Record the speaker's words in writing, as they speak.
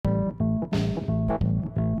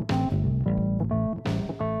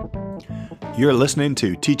You're listening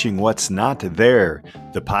to Teaching What's Not There,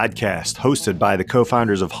 the podcast hosted by the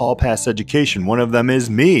co-founders of Hall Pass Education. One of them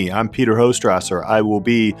is me. I'm Peter Hostrasser. I will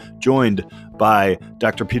be joined by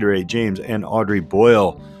Dr. Peter A. James and Audrey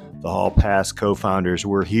Boyle, the Hall Pass co-founders.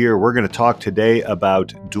 We're here. We're going to talk today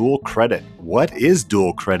about dual credit. What is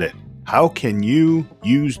dual credit? How can you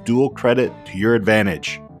use dual credit to your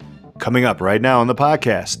advantage? Coming up right now on the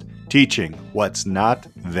podcast, Teaching What's Not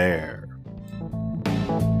There.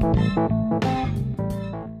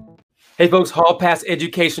 Hey folks, Hall Pass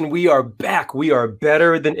Education, we are back. We are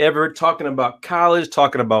better than ever, talking about college,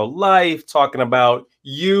 talking about life, talking about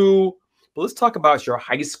you. But let's talk about your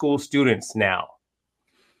high school students now.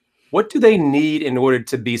 What do they need in order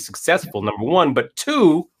to be successful? Number one, but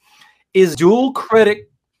two, is our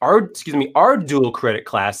dual credit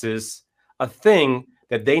classes a thing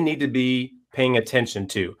that they need to be paying attention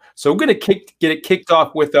to? So we're going to get it kicked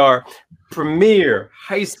off with our premier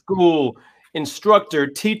high school instructor,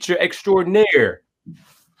 teacher extraordinaire.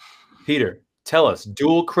 Peter, tell us,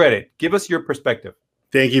 dual credit. Give us your perspective.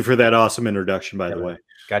 Thank you for that awesome introduction, by the way.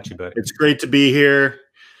 Got you, buddy. It's great to be here.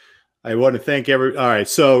 I want to thank all right,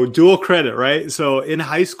 so dual credit, right? So in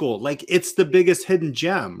high school, like it's the biggest hidden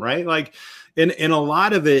gem, right? Like, and a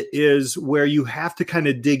lot of it is where you have to kind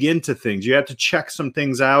of dig into things. You have to check some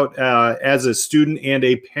things out as a student and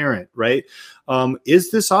a parent, right?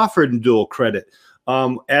 Is this offered in dual credit?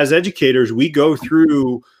 As educators, we go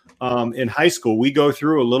through in high school, we go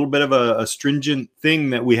through a little bit of a stringent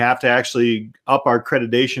thing that we have to actually up our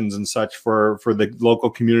accreditations and such for the local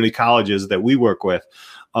community colleges that we work with.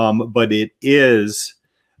 But it is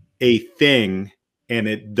a thing, and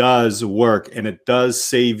it does work, and it does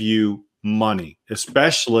save you money,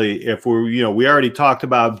 especially if we already talked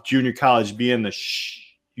about junior college being the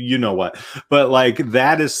but like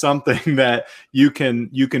that is something that you can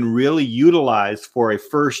really utilize for a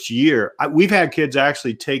first year. We've had kids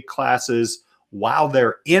actually take classes while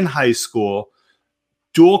they're in high school,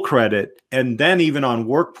 dual credit, and then even on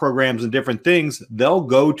work programs and different things, they'll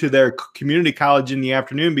go to their community college in the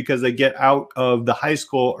afternoon because they get out of the high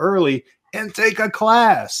school early and take a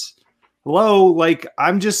class. Hello, like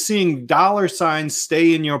I'm just seeing dollar signs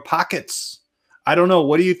stay in your pockets. I don't know.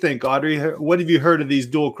 What do you think, Audrey? What have you heard of these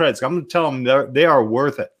dual credits? I'm going to tell them they are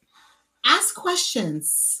worth it. Ask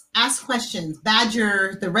questions. Ask questions.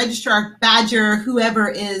 Badger, the registrar, Badger, whoever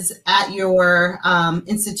is at your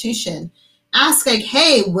institution. Ask like,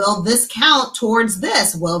 hey, will this count towards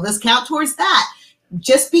this? Will this count towards that?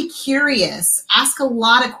 Just be curious. Ask a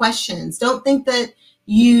lot of questions. Don't think that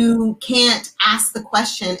you can't ask the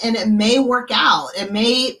question, and it may work out. It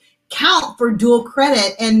may count for dual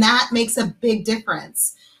credit, and that makes a big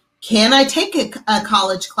difference. Can I take a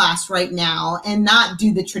college class right now and not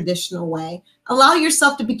do the traditional way? Allow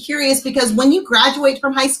yourself to be curious, because when you graduate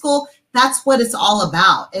from high school, that's what it's all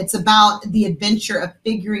about. It's about the adventure of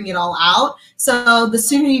figuring it all out. So the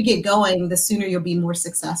sooner you get going, the sooner you'll be more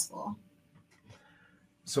successful.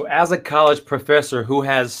 So as a college professor who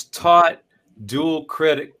has taught dual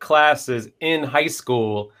credit classes in high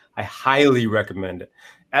school, I highly recommend it.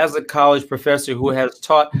 As a college professor who has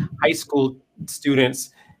taught high school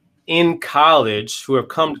students in college who have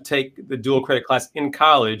come to take the dual credit class in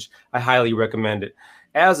college, I highly recommend it.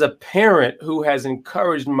 As a parent who has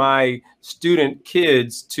encouraged my student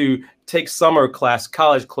kids to take summer class,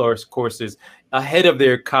 college courses ahead of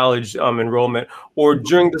their college enrollment, or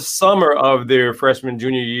during the summer of their freshman,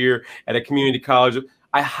 junior year at a community college,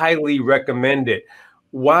 I highly recommend it.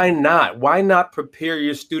 Why not? Why not prepare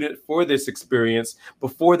your student for this experience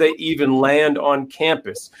before they even land on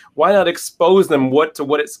campus? Why not expose them to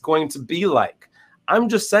what it's going to be like? I'm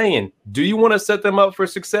just saying, do you want to set them up for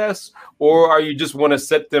success, or are you just want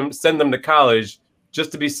to send them to college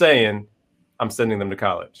just to be saying, I'm sending them to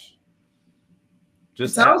college?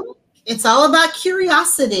 It's all about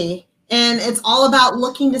curiosity, and it's all about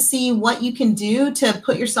looking to see what you can do to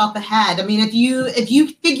put yourself ahead. I mean, if you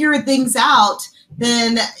figure things out,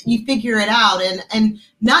 then you figure it out, and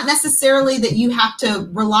not necessarily that you have to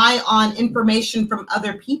rely on information from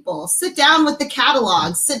other people. Sit down with the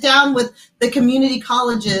catalogs, sit down with the community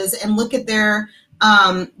colleges and look at their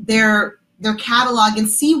catalog and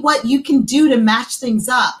see what you can do to match things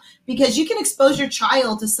up, because you can expose your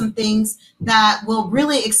child to some things that will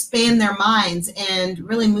really expand their minds and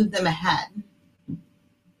really move them ahead.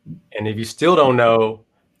 And if you still don't know,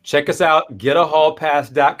 check us out,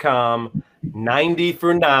 getahallpass.com. 90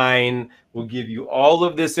 for 9 will give you all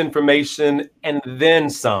of this information and then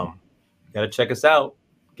some. Got to check us out,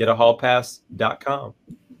 getahallpass.com.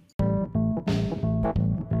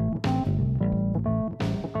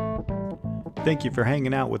 Thank you for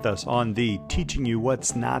hanging out with us on the Teaching You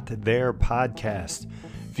What's Not There podcast.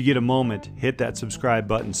 If you get a moment, hit that subscribe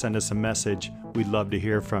button, send us a message. We'd love to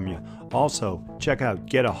hear from you. Also, check out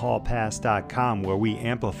getahallpass.com where we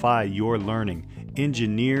amplify your learning,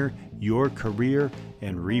 engineer your career,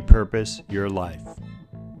 and repurpose your life.